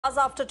Hours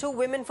after two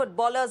women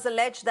footballers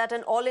alleged that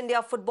an All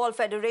India Football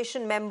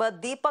Federation member,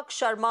 Deepak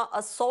Sharma,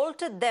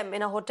 assaulted them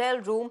in a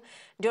hotel room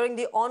during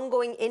the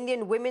ongoing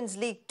Indian Women's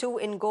League 2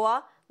 in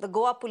Goa, the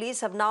Goa police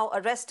have now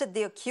arrested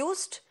the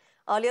accused.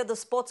 Earlier, the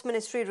Sports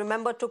Ministry,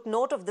 remember, took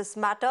note of this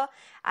matter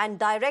and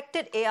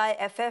directed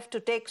AIFF to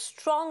take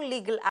strong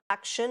legal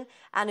action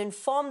and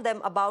inform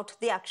them about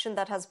the action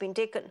that has been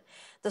taken.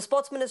 The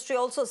Sports Ministry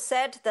also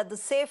said that the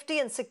safety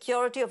and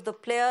security of the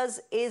players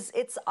is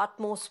its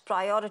utmost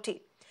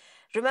priority.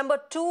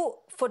 Remember, two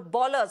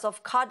footballers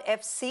of Khad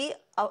FC,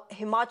 a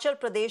Himachal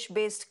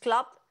Pradesh-based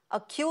club,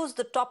 accused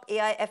the top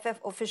AIFF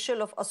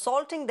official of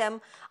assaulting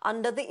them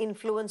under the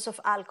influence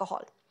of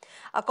alcohol.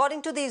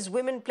 According to these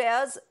women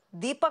players,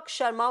 Deepak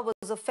Sharma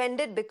was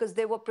offended because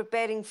they were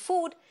preparing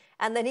food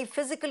and then he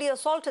physically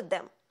assaulted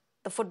them.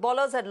 The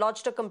footballers had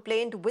lodged a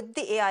complaint with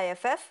the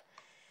AIFF.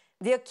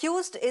 The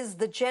accused is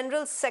the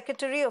General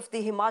Secretary of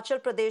the Himachal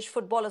Pradesh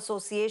Football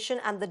Association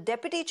and the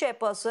Deputy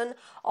Chairperson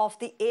of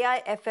the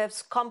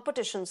AIFF's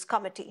Competitions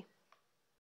Committee.